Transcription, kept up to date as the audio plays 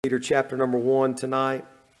Peter chapter number 1 tonight.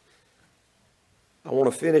 I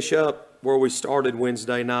want to finish up where we started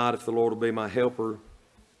Wednesday night, if the Lord will be my helper.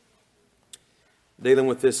 Dealing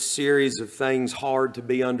with this series of things hard to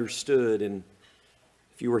be understood. And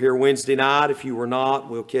if you were here Wednesday night, if you were not,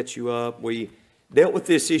 we'll catch you up. We dealt with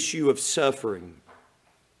this issue of suffering,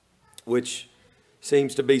 which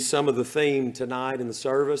seems to be some of the theme tonight in the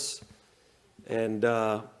service. And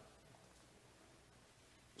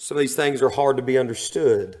some of these things are hard to be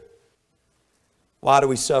understood. Why do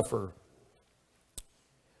we suffer?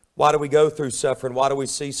 Why do we go through suffering? Why do we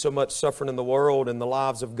see so much suffering in the world and the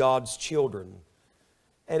lives of God's children?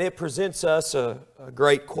 And it presents us a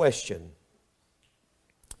great question.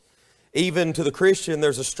 Even to the Christian,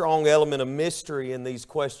 there's a strong element of mystery in these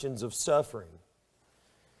questions of suffering.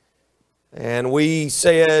 And we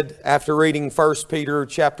said, after reading 1 Peter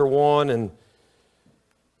chapter 1 and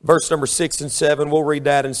verse number 6 and 7, we'll read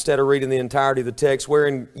that instead of reading the entirety of the text.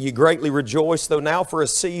 Wherein ye greatly rejoice, though now for a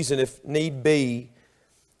season, if need be,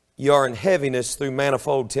 ye are in heaviness through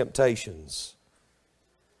manifold temptations.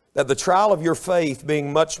 That the trial of your faith,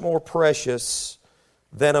 being much more precious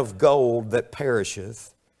than of gold that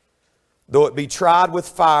perisheth, though it be tried with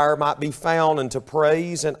fire, might be found unto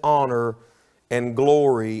praise and honor and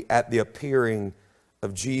glory at the appearing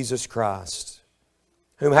of Jesus Christ,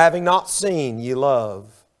 whom having not seen ye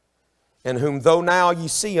love, and whom though now ye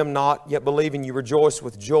see him not, yet believing ye rejoice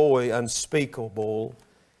with joy unspeakable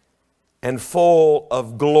and full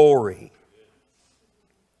of glory.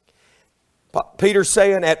 Peter's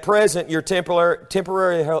saying, at present you're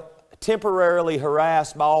temporarily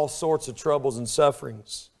harassed by all sorts of troubles and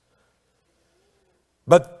sufferings.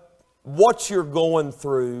 But what you're going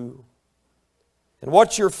through and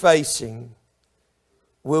what you're facing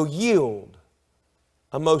will yield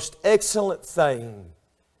a most excellent thing,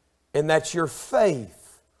 in that your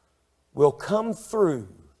faith will come through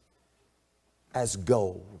as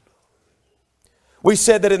gold. We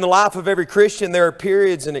said that in the life of every Christian there are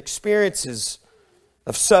periods and experiences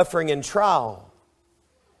of suffering and trial.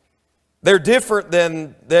 They're different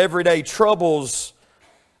than the everyday troubles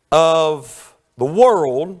of the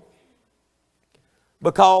world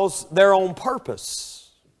because they're on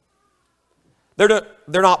purpose. They're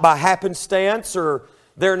not by happenstance, or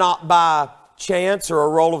they're not by chance or a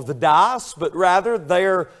roll of the dice, but rather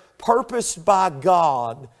they're purposed by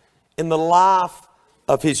God in the life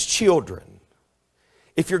of His children.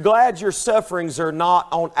 If you're glad your sufferings are not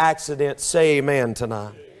on accident, say amen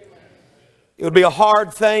tonight. It would be a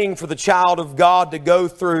hard thing for the child of God to go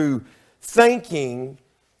through thinking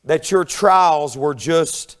that your trials were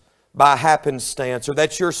just by happenstance, or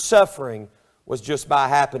that your suffering was just by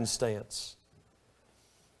happenstance.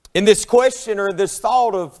 In this question, or this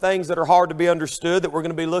thought of things that are hard to be understood that we're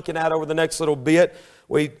going to be looking at over the next little bit,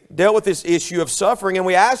 we dealt with this issue of suffering, and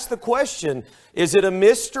we asked the question, is it a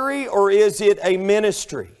mystery or is it a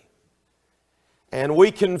ministry? And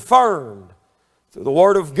we confirmed through the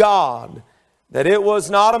Word of God that it was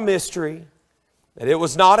not a mystery, that it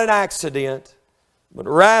was not an accident, but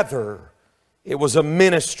rather it was a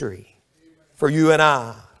ministry for you and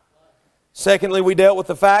I. Secondly, we dealt with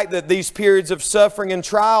the fact that these periods of suffering and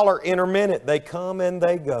trial are intermittent. They come and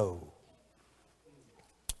they go.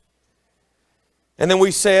 And then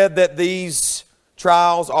we said that these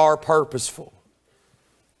trials are purposeful.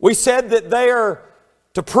 We said that they are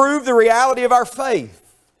to prove the reality of our faith,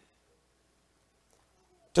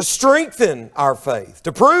 to strengthen our faith,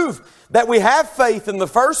 to prove that we have faith in the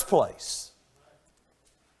first place,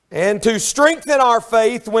 and to strengthen our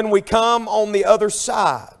faith when we come on the other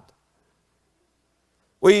side.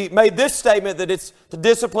 We made this statement that it's to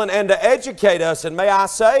discipline and to educate us. And may I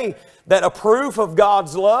say that a proof of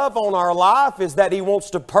God's love on our life is that He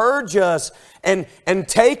wants to purge us and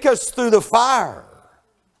take us through the fire.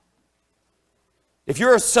 If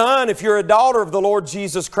you're a son, if you're a daughter of the Lord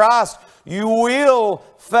Jesus Christ, you will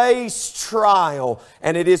face trial.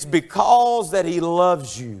 And it is because that He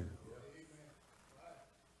loves you.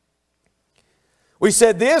 We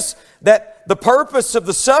said this, that the purpose of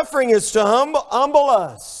the suffering is to humble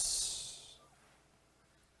us,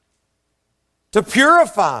 to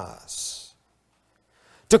purify us,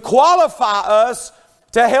 to qualify us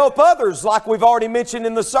to help others, like we've already mentioned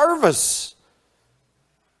in the service.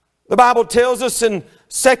 The Bible tells us in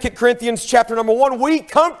 2 Corinthians chapter number 1, we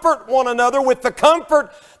comfort one another with the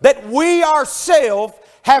comfort that we ourselves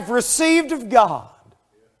have received of God.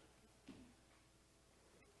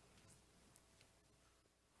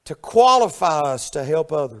 To qualify us to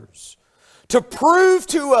help others. To prove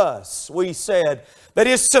to us, we said, that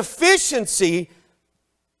His sufficiency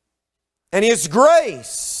and His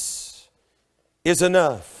grace is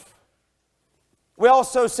enough. We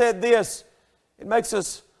also said this, it makes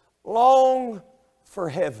us long for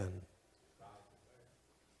heaven.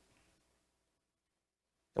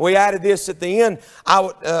 We added this at the end.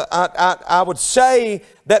 I would say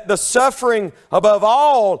that the suffering above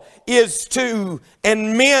all is to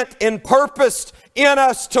and meant and purposed in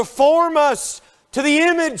us to form us to the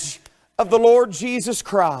image of the Lord Jesus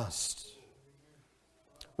Christ.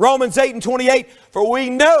 Romans 8:28, for we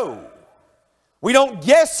know, we don't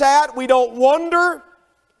guess at, we don't wonder,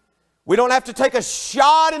 we don't have to take a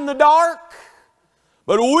shot in the dark,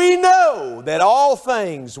 but we know that all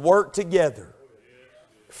things work together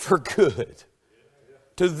for good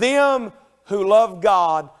to them who love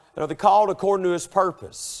God and are called according to His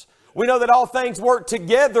purpose. We know that all things work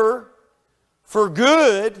together for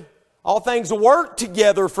good. All things work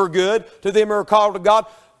together for good to them who are called to God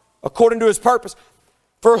according to His purpose.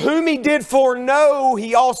 For whom He did foreknow,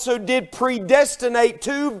 He also did predestinate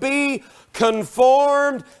to be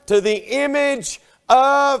conformed to the image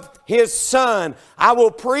of His Son. I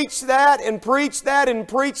will preach that and preach that and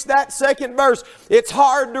preach that second verse. It's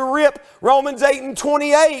hard to rip Romans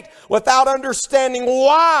 8:28 without understanding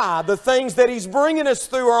why the things that He's bringing us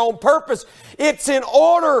through are on purpose. It's in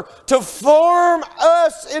order to form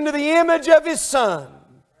us into the image of His Son,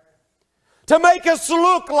 to make us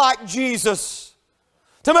look like Jesus,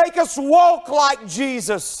 to make us walk like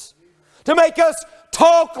Jesus, to make us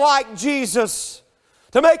talk like Jesus,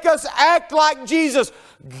 to make us act like Jesus.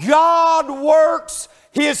 God works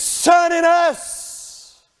His Son in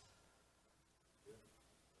us.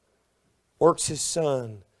 Works His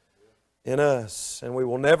Son in us. And we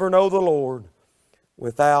will never know the Lord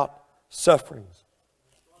without sufferings.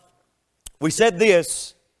 We said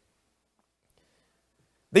this.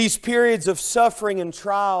 These periods of suffering and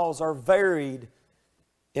trials are varied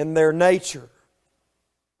in their nature.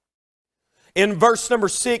 In verse number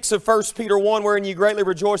 6 of 1 Peter 1, wherein you greatly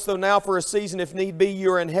rejoice, though now for a season, if need be,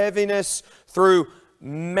 you are in heaviness through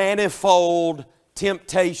manifold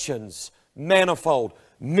temptations. Manifold.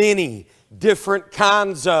 Many different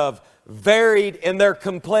kinds of, varied in their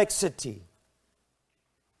complexity.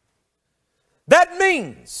 That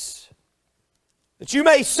means that you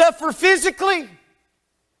may suffer physically,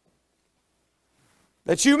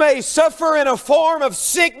 that you may suffer in a form of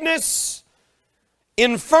sickness,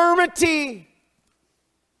 infirmity,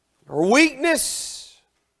 or weakness.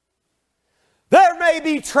 There may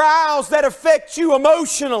be trials that affect you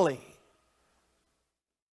emotionally,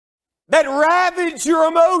 that ravage your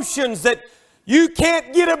emotions, that you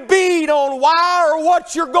can't get a bead on why or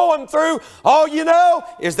what you're going through. All you know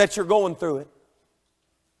is that you're going through it.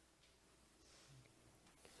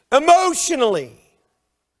 Emotionally,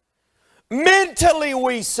 mentally,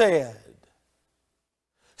 we said.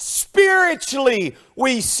 Spiritually,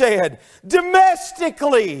 we said.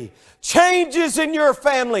 Domestically, changes in your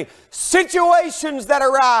family, situations that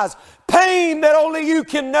arise, pain that only you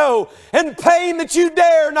can know, and pain that you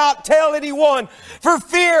dare not tell anyone for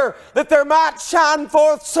fear that there might shine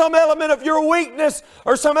forth some element of your weakness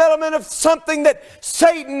or some element of something that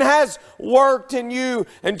Satan has worked in you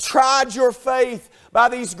and tried your faith by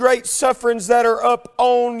these great sufferings that are up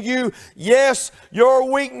on you. Yes, your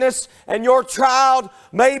weakness and your trial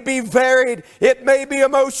may be varied. It may be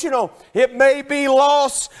emotional. It may be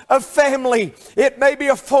loss of family. It may be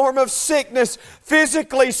a form of sickness,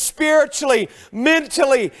 physically, spiritually,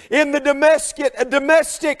 mentally, in the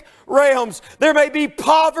domestic realms. There may be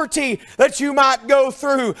poverty that you might go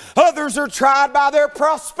through. Others are tried by their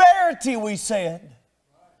prosperity, we said.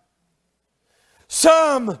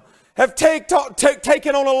 Some have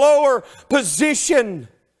taken on a lower position.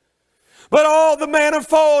 But all the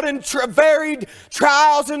manifold and varied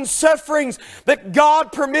trials and sufferings that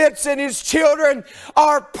God permits in His children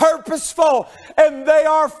are purposeful, and they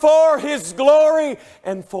are for His glory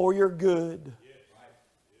and for your good.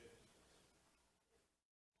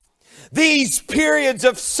 These periods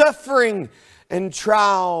of suffering and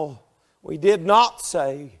trial, we did not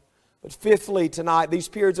say, but fifthly tonight, these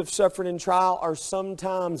periods of suffering and trial are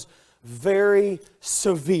sometimes very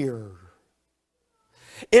severe.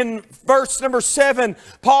 In verse number 7,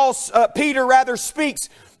 Peter speaks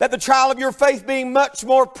that the trial of your faith being much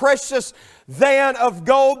more precious than of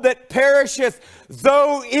gold that perisheth,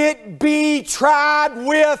 though it be tried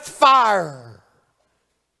with fire.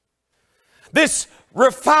 This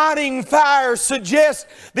refining fire suggests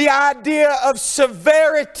the idea of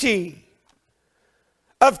severity,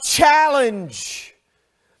 of challenge,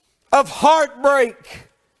 of heartbreak,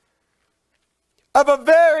 of a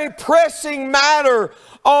very pressing matter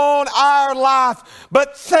on our life.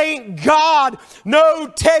 But thank God, no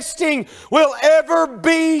testing will ever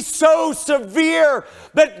be so severe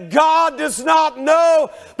that God does not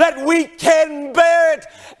know that we can bear it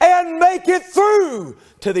and make it through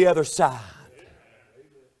to the other side.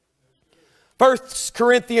 1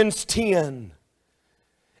 Corinthians 10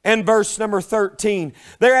 and verse number 13.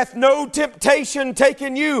 There hath no temptation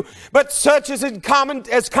taken you, but such as common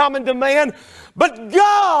to man. But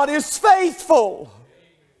God is faithful.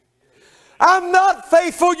 I'm not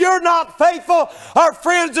faithful. You're not faithful. Our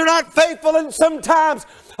friends are not faithful. And sometimes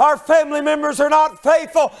our family members are not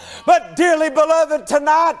faithful. But dearly beloved,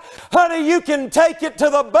 tonight, honey, you can take it to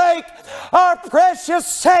the bank. Our precious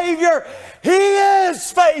Savior, He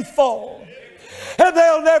is faithful. And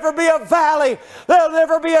there'll never be a valley. There'll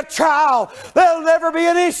never be a trial. There'll never be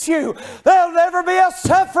an issue. There'll never be a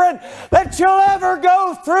suffering that you'll ever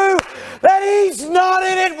go through that He's not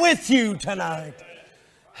in it with you tonight.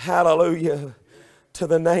 Hallelujah to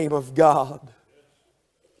the name of God.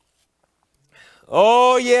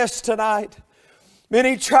 Oh yes, tonight.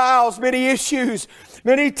 Many trials, many issues,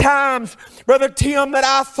 many times, Brother Tim, that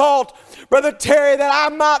I thought, Brother Terry, that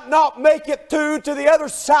I might not make it through to the other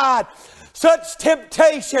side. Such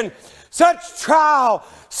temptation, such trial,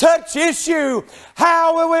 such issue.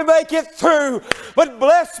 How will we make it through? But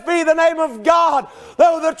blessed be the name of God.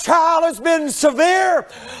 Though the trial has been severe,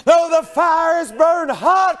 though the fire has burned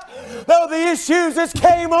hot, though the issues has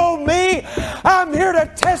came on me, I'm here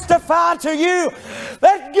to testify to you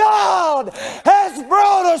that God has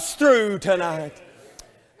brought us through tonight.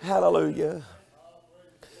 Hallelujah.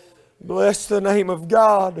 Bless the name of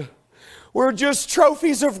God. We're just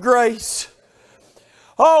trophies of grace.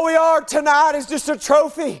 All we are tonight is just a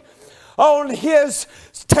trophy on His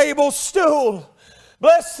table stool.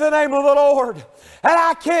 Bless the name of the Lord. And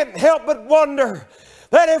I can't help but wonder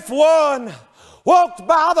that if one walked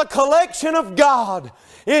by the collection of God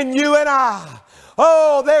in you and I,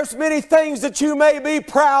 oh, there's many things that you may be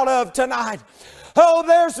proud of tonight. Oh,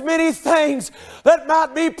 there's many things that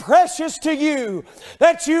might be precious to you,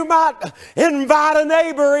 that you might invite a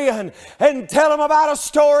neighbor in and tell them about a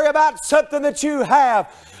story about something that you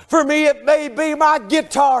have. For me, it may be my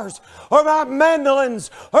guitars or my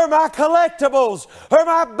mandolins or my collectibles or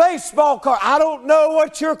my baseball card. I don't know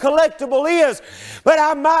what your collectible is, but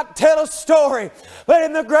I might tell a story. But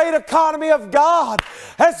in the great economy of God,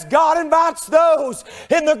 as God invites those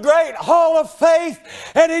in the great hall of faith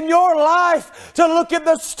and in your life to look at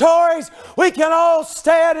the stories, we can all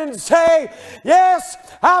stand and say, yes,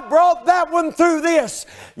 I brought that one through this.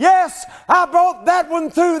 Yes, I brought that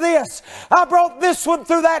one through this. I brought this one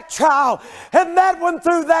through that trial and that one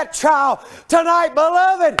through that trial. Tonight,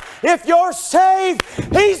 beloved, if you're saved,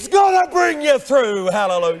 He's going to bring you through.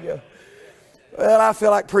 Hallelujah. Well, I feel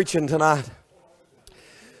like preaching tonight.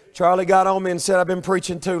 Charlie got on me and said I've been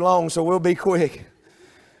preaching too long, so we'll be quick.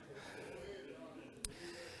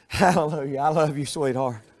 Hallelujah. I love you,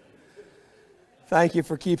 sweetheart. Thank you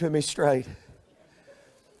for keeping me straight.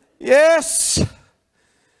 Yes.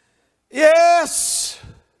 Yes.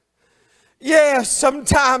 Yes,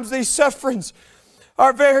 sometimes these sufferings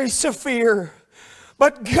are very severe,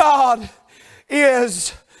 but God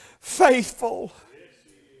is faithful.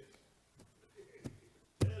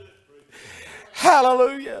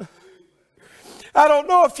 Hallelujah. I don't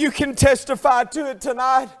know if you can testify to it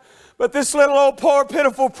tonight, but this little old poor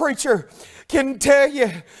pitiful preacher can tell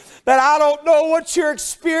you that I don't know what you're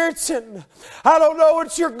experiencing. I don't know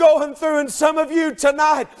what you're going through. And some of you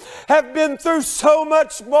tonight have been through so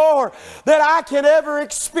much more than I can ever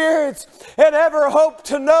experience and ever hope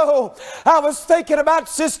to know. I was thinking about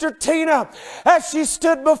Sister Tina as she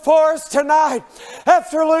stood before us tonight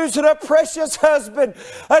after losing a precious husband,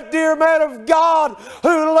 a dear man of God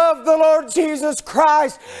who loved the Lord Jesus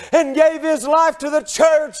Christ and gave his life to the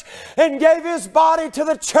church and gave his body to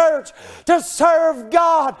the church to serve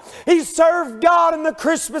God. He served God in the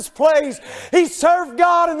Christmas plays. He served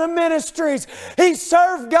God in the ministries. He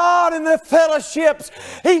served God in the fellowships.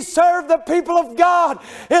 He served the people of God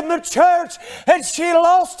in the church. And she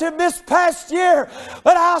lost him this past year.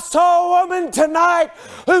 But I saw a woman tonight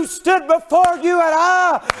who stood before you and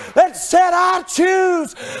I that said, I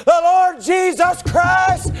choose the Lord Jesus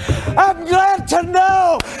Christ. I'm glad to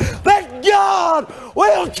know that God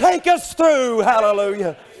will take us through.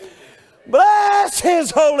 Hallelujah. Bless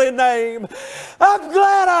His holy name. I'm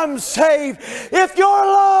glad I'm saved. If you're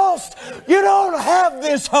lost, you don't have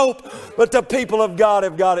this hope. But the people of God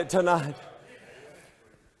have got it tonight.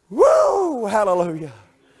 Woo! Hallelujah.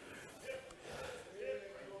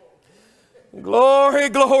 Glory,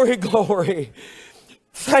 glory, glory.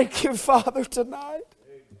 Thank you, Father, tonight.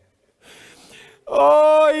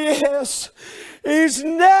 Oh, yes. He's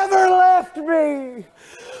never left me,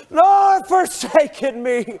 nor forsaken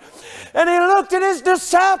me. And He looked at His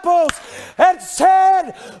disciples and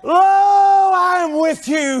said, Lo, I am with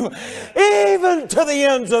you, even to the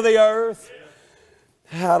ends of the earth.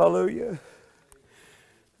 Hallelujah.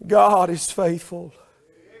 God is faithful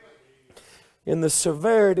in the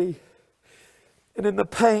severity and in the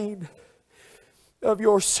pain of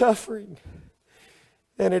your suffering.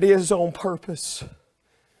 And it is on purpose.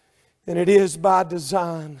 And it is by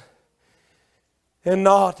design. And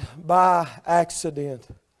not by accident.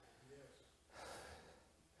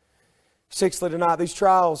 Sixthly, tonight, these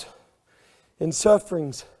trials and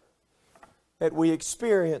sufferings that we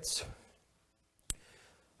experience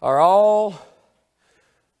are all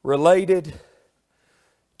related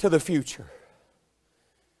to the future.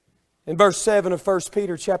 In verse 7 of 1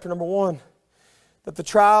 Peter chapter number 1, that the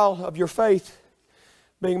trial of your faith,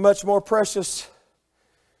 being much more precious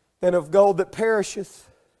than of gold that perisheth.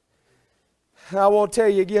 I want to tell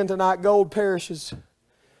you again tonight, gold perishes.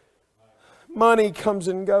 Money comes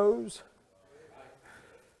and goes.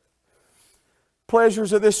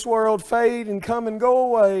 Pleasures of this world fade and come and go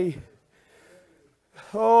away.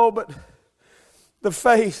 Oh, but the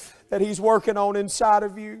faith that He's working on inside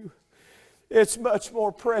of you, it's much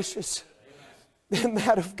more precious than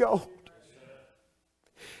that of gold.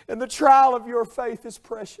 And the trial of your faith is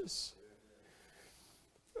precious.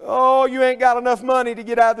 Oh, you ain't got enough money to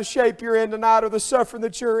get out of the shape you're in tonight or the suffering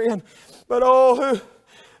that you're in. But oh,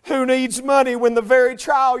 who needs money when the very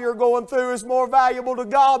trial you're going through is more valuable to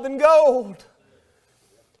God than gold?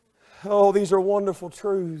 Oh, these are wonderful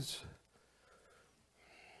truths.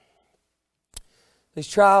 These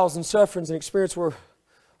trials and sufferings and experience were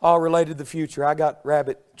all related to the future. I got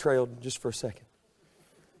rabbit trailed just for a second.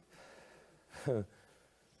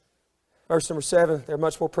 Verse number 7, they're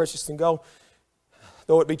much more precious than gold.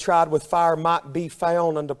 Though it be tried with fire, might be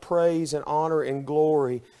found unto praise and honor and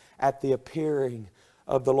glory at the appearing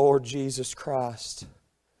of the Lord Jesus Christ.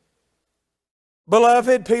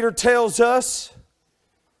 Beloved, Peter tells us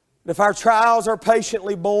that if our trials are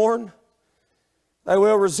patiently borne, they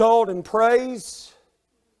will result in praise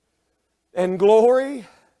and glory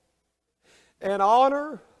and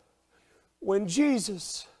honor when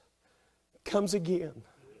Jesus comes again.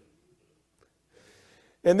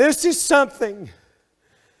 And this is something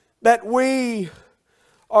that we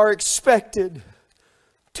are expected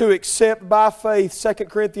to accept by faith. 2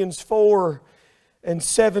 Corinthians 4 and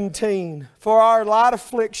 17. For our light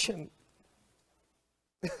affliction,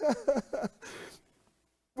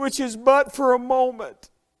 which is but for a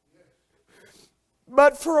moment,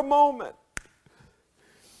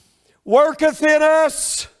 worketh in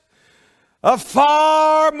us a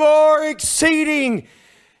far more exceeding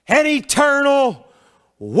and eternal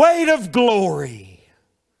weight of glory.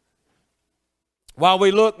 While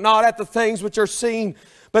we look not at the things which are seen,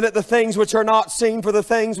 but at the things which are not seen. For the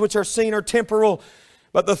things which are seen are temporal,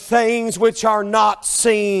 but the things which are not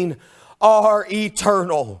seen are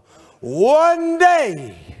eternal. One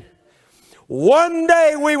day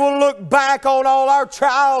we will look back on all our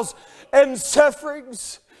trials and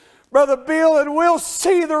sufferings, Brother Bill, and we'll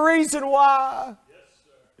see the reason why.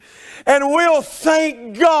 And we'll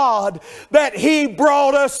thank God that He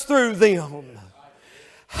brought us through them.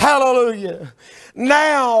 Hallelujah.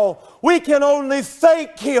 Now we can only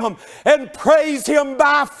thank Him and praise Him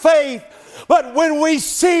by faith. But when we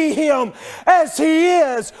see Him as He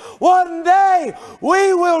is, one day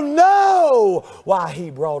we will know why He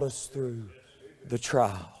brought us through the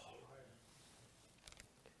trial.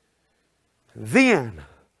 Then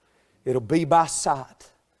it'll be by sight.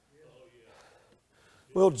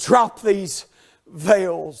 We'll drop these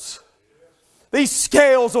veils. These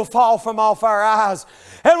scales will fall from off our eyes.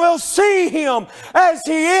 And we'll see Him as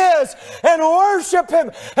He is and worship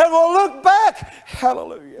Him. And we'll look back,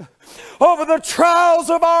 hallelujah, over the trials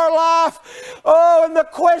of our life. Oh, and the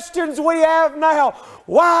questions we have now.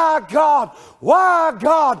 Why God? Why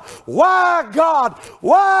God? Why God?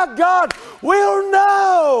 Why God? We'll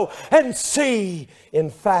know and see in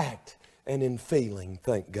fact and in feeling,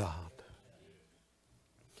 thank God.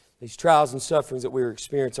 These trials and sufferings that we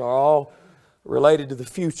experience are all related to the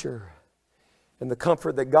future. And the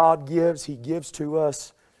comfort that God gives, He gives to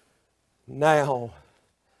us now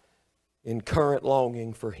in current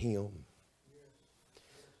longing for Him.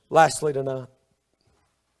 Lastly tonight,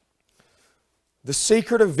 the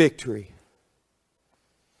secret of victory.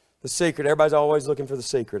 The secret, everybody's always looking for the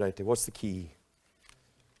secret, ain't they? What's the key?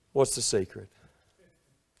 What's the secret?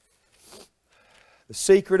 The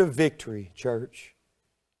secret of victory, church.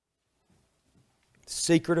 The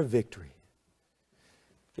secret of victory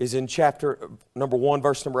is in chapter number 1,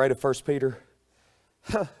 verse number 8 of 1 Peter.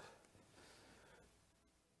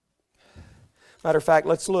 Matter of fact,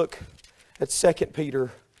 let's look at 2 Peter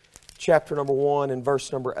chapter number 1 and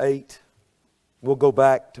verse number 8. We'll go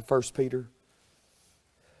back to 1 Peter.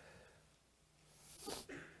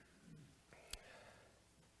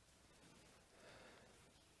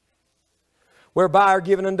 Whereby are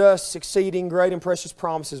given unto us exceeding great and precious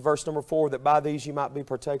promises, verse number 4, that by these you might be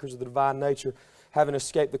partakers of the divine nature, having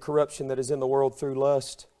escaped the corruption that is in the world through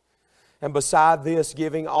lust. And beside this,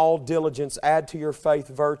 giving all diligence, add to your faith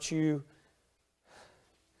virtue.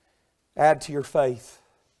 Add to your faith.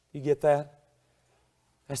 You get that?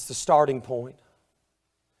 That's the starting point.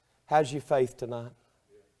 How's your faith tonight?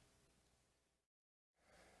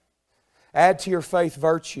 Add to your faith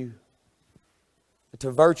virtue. To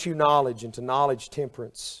virtue knowledge, and to knowledge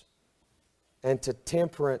temperance, and to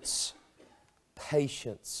temperance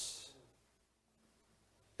patience,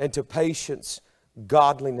 and to patience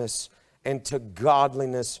godliness, and to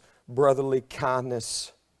godliness brotherly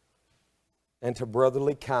kindness, and to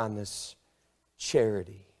brotherly kindness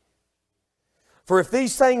charity. For if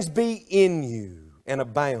these things be in you and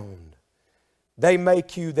abound, they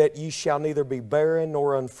make you that ye shall neither be barren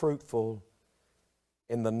nor unfruitful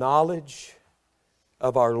in the knowledge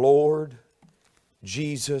of our Lord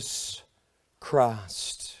Jesus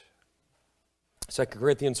Christ. 2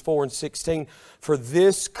 Corinthians 4 and 16, for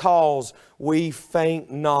this cause we faint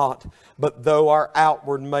not, but though our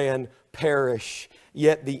outward man perish,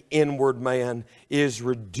 yet the inward man is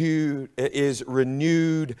renewed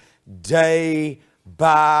day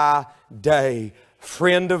by day.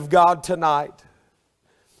 Friend of God tonight,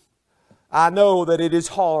 I know that it is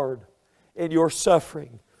hard in your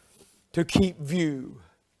suffering to keep view.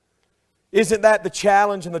 Isn't that the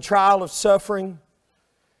challenge and the trial of suffering?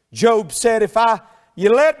 Job said, if you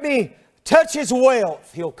let me touch his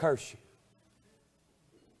wealth, he'll curse you.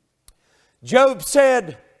 Job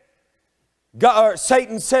said,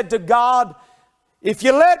 Satan said to God, if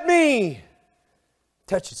you let me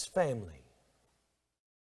touch his family,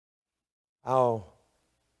 I'll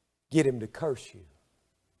get him to curse you.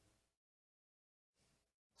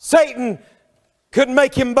 Satan couldn't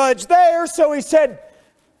make him budge there, so he said,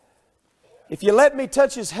 if you let me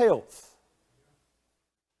touch his health,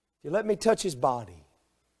 if you let me touch his body,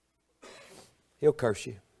 he'll curse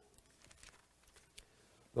you.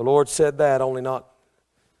 The Lord said that, only not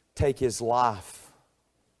take his life.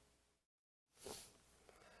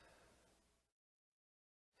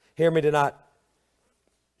 Hear me tonight,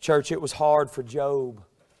 church. It was hard for Job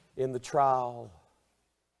in the trial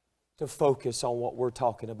to focus on what we're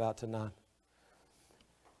talking about tonight.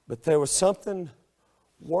 But there was something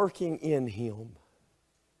working in him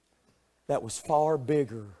that was far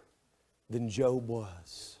bigger than Job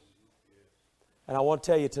was. And I want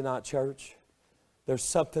to tell you tonight, church, there's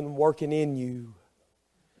something working in you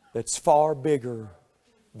that's far bigger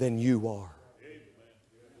than you are.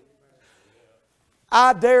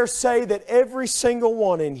 I dare say that every single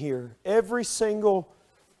one in here, every single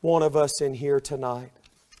one of us in here tonight,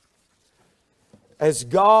 as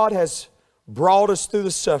God has brought us through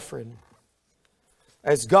the suffering,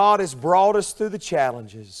 as God has brought us through the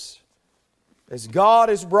challenges, as God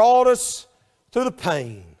has brought us through the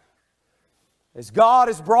pain, as God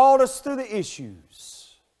has brought us through the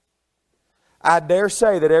issues, I dare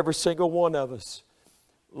say that every single one of us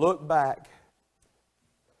look back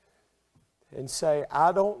and say,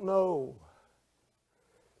 I don't know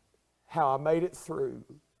how I made it through.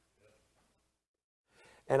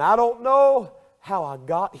 And I don't know how I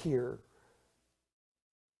got here.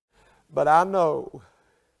 But I know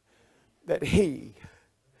that He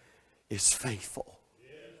is faithful.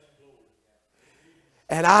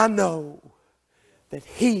 And I know that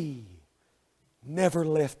He never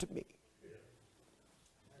left me.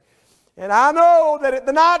 And I know that at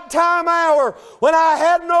the nighttime hour, when I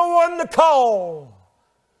had no one to call,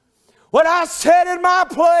 when I sat in my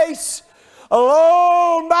place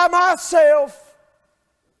alone by myself,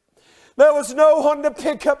 there was no one to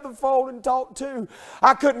pick up the phone and talk to.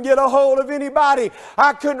 I couldn't get a hold of anybody.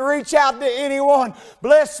 I couldn't reach out to anyone.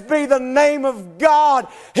 Blessed be the name of God.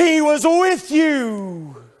 He was with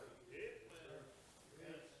you.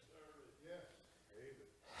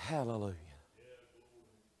 Hallelujah.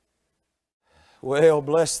 Well,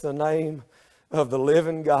 bless the name of the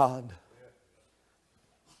living God.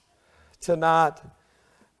 Tonight,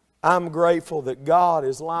 I'm grateful that God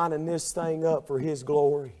is lining this thing up for His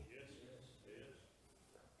glory.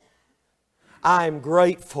 I'm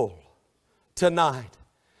grateful tonight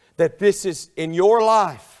that this is in your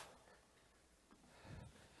life.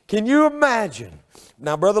 Can you imagine?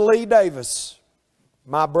 Now, Brother Lee Davis,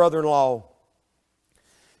 my brother-in-law,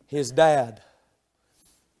 his dad,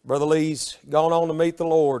 Brother Lee's gone on to meet the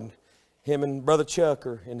Lord. Him and Brother Chuck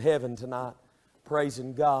are in heaven tonight,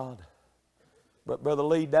 praising God. But Brother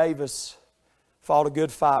Lee Davis fought a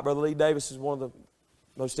good fight. Brother Lee Davis is one of the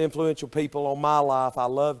most influential people on my life. I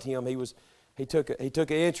loved him. He took an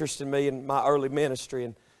interest in me in my early ministry,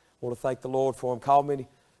 and I want to thank the Lord for him.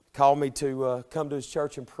 Called me to come to his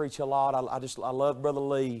church and preach a lot. I love Brother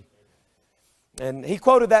Lee. And he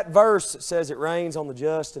quoted that verse that says, "It rains on the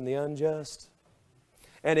just and the unjust."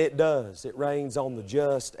 And it does. It rains on the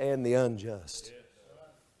just and the unjust.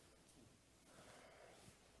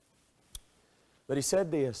 But he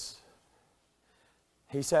said this.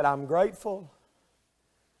 He said, "I'm grateful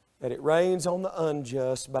that it rains on the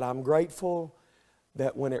unjust, but I'm grateful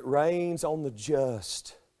that when it rains on the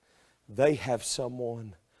just, they have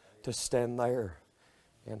someone to stand there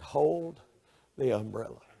and hold the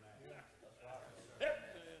umbrella."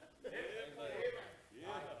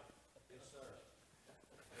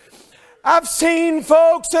 I've seen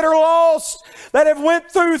folks that are lost, that have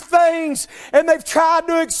went through things, and they've tried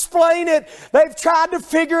to explain it. They've tried to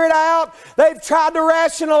figure it out. They've tried to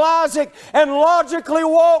rationalize it and logically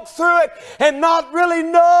walk through it and not really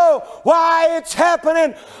know why it's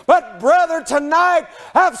happening. But brother, tonight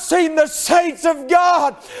I've seen the saints of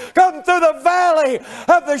God come through the valley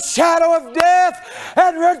of the shadow of death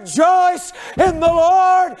and rejoice in the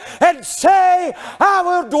Lord and say, "I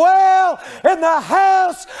will dwell in the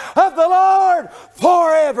house of the Lord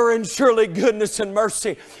forever, and surely goodness and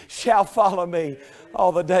mercy shall follow me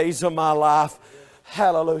all the days of my life."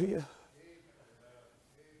 Hallelujah.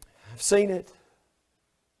 I've seen it.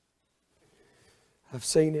 I've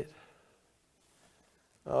seen it.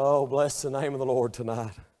 Oh, bless the name of the Lord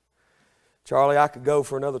tonight. Charlie, I could go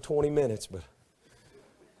for another 20 minutes, but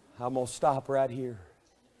I'm going to stop right here.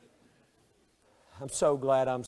 I'm so glad I'm